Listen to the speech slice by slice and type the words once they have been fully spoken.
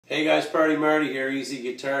Hey guys, Party Marty here, Easy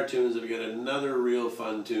Guitar Tunes. I've got another real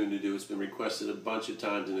fun tune to do. It's been requested a bunch of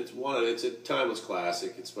times, and it's a timeless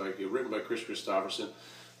classic. It's written by Kris Kristofferson,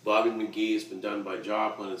 Bobby McGee. It's been done by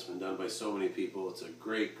Joplin. It's been done by so many people. It's a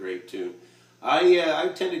great, great tune.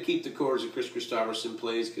 I tend to keep the chords that Kris Kristofferson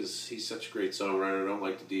plays because he's such a great songwriter. I don't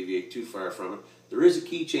like to deviate too far from it. There is a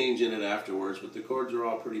key change in it afterwards, but the chords are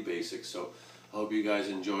all pretty basic, so I hope you guys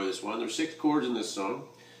enjoy this one. There's 6 chords in this song,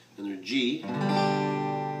 and they're G,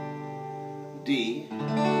 D,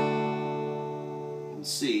 and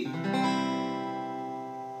C,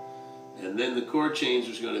 and then the chord change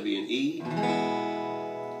there's going to be an E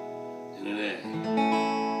and an A.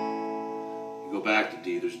 You go back to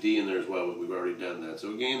D, there's D in there as well, but we've already done that.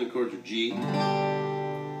 So again, the chords are G,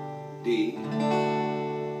 D,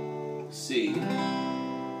 C,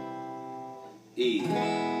 E,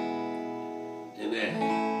 and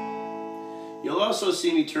A. You'll also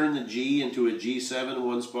see me turn the G into a G7 in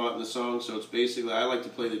one spot in the song, so it's basically, I like to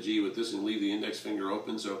play the G with this and leave the index finger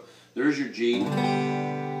open. So there's your G,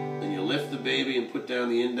 then you lift the baby and put down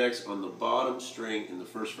the index on the bottom string in the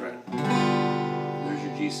 1st fret. There's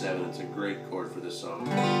your G7. It's a great chord for this song.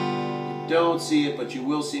 You don't see it, but you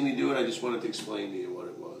will see me do it. I just wanted to explain to you what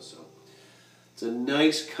it was. So it's a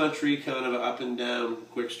nice country kind of up and down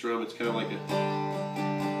quick strum. It's kind of like a...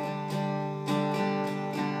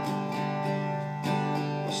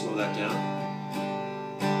 Slow that down.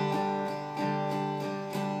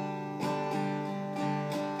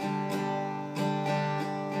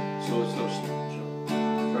 Slow, slow, slow.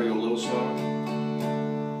 Try to go a little slower.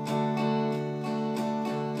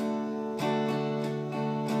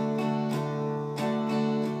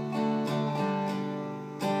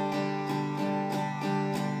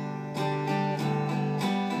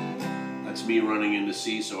 That's me running into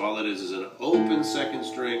C, so all it is an open 2nd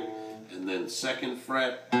string, and then 2nd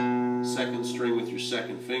fret, 2nd string with your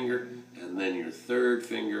 2nd finger, and then your 3rd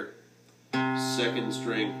finger, 2nd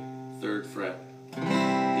string, 3rd fret,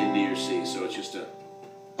 into your C. So it's just a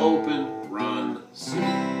open, run, C.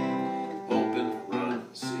 Open,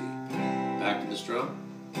 run, C. Back to the strum.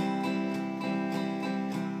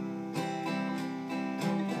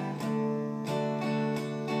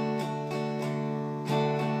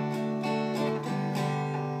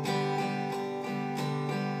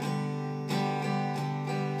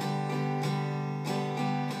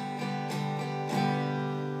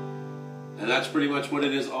 And that's pretty much what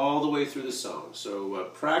it is all the way through the song. So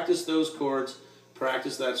practice those chords,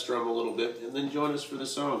 practice that strum a little bit, and then join us for the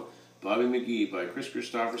song. Bobby McGee by Kris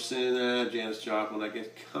Kristofferson, Janis Joplin. I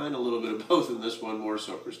get kind of a little bit of both in this one, more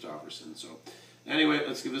so Kristofferson. So anyway,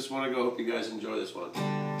 let's give this one a go. Hope you guys enjoy this one.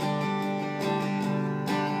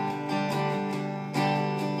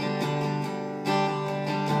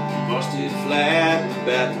 Busted flat in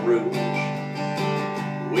Baton Rouge,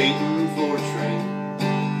 waiting for a train.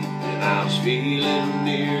 I was feeling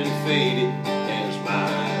nearly faded as my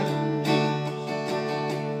jeans.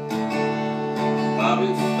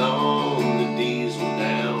 Bobby thumbed the diesel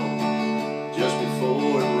down just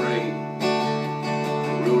before it rained.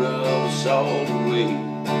 Rode up a salt away to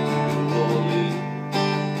New Orleans.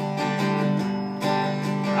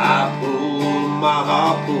 I pulled my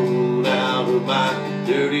harpoon out of my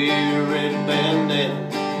dirty red bandana.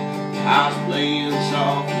 I was playing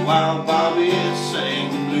soft while Bobby sang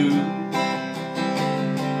the blues.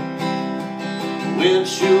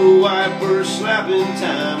 Windshield wiper slapping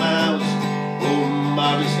time, I was holding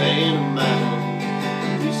Bobby's hand in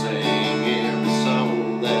mine. We sang every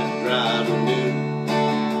song that driver knew.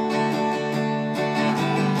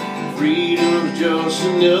 Freedom's just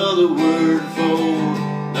another word for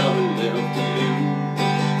nothing left to lose.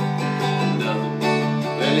 Nothing,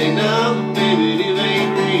 well ain't nothing, baby, it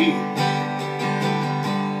ain't real.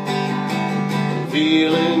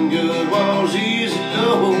 Feeling good was easy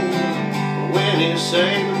low when he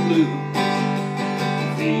sang the blues.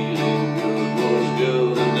 Feeling good was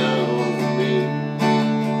good enough for me.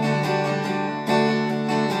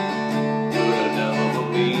 Good enough for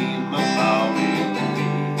me, my Bobby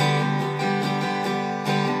McGee.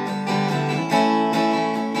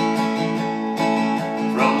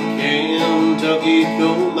 From Kentucky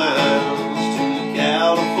coal mines to the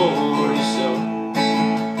California sun,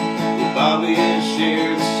 Bobby has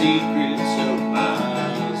shared the secrets of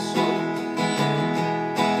my soul.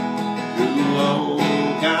 Through all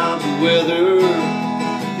kinds of weather,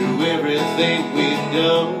 through everything we've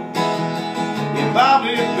done, yeah,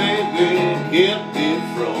 Bobby, baby, kept me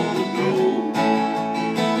from the gold.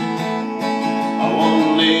 I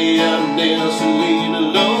won't lay up there, Selena,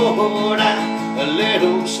 Lord, I let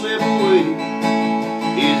him slip away.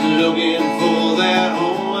 He's looking for that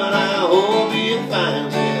home, and I hope he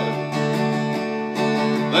finds it.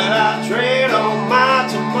 tread on my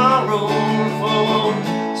tomorrow for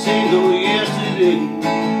a single yesterday,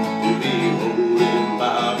 to be holding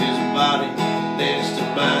Bobby's body next to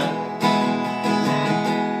mine.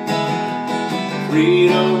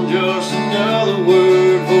 Freedom, just another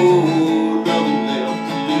word for nothing left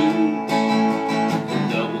to lose.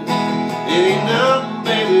 Nothing, it ain't nothing,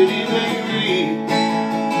 baby, it ain't real.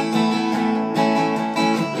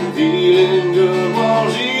 Feeling good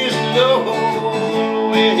was his love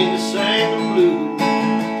when he sang the blues.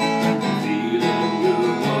 Feeling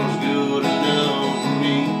good was good enough for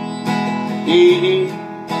me.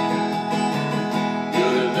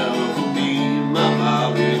 Good enough for me, my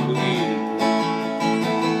Bobby McGee.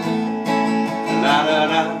 La da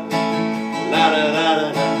da, la da da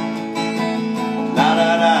da da, la da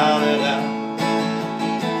da da da,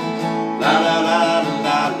 la da da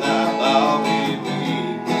da da, Bobby McGee.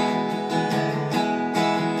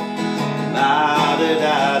 La da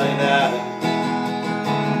da da da,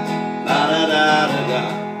 la da da da da,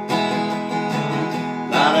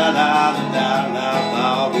 la da da da da,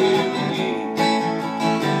 Bobby McGee.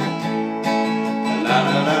 La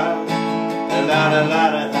da da, la da da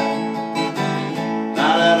da da. La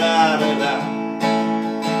da da da da,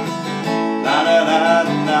 la da da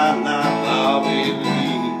da da, Bobby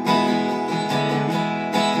McGee.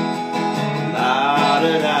 La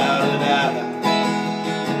da da da da,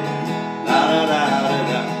 la da da da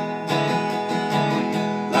da,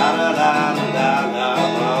 la da da da da,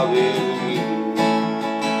 Bobby McGee.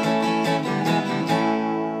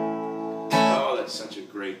 Oh, that's such a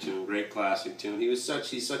great tune, great classic tune. He's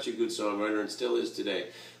such a good songwriter and still is today.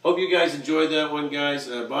 Hope you guys enjoyed that one, guys.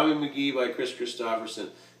 Bobby McGee by Kris Kristofferson.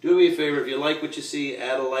 Do me a favor, if you like what you see,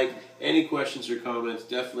 add a like. Any questions or comments,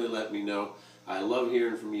 definitely let me know. I love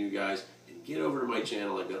hearing from you guys. And get over to my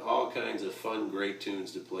channel. I've got all kinds of fun, great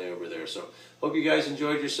tunes to play over there. So, hope you guys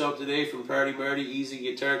enjoyed yourself today from Party Marty, Easy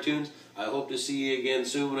Guitar Tunes. I hope to see you again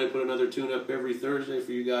soon when I put another tune up every Thursday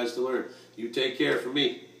for you guys to learn. You take care. For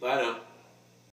me, bye now.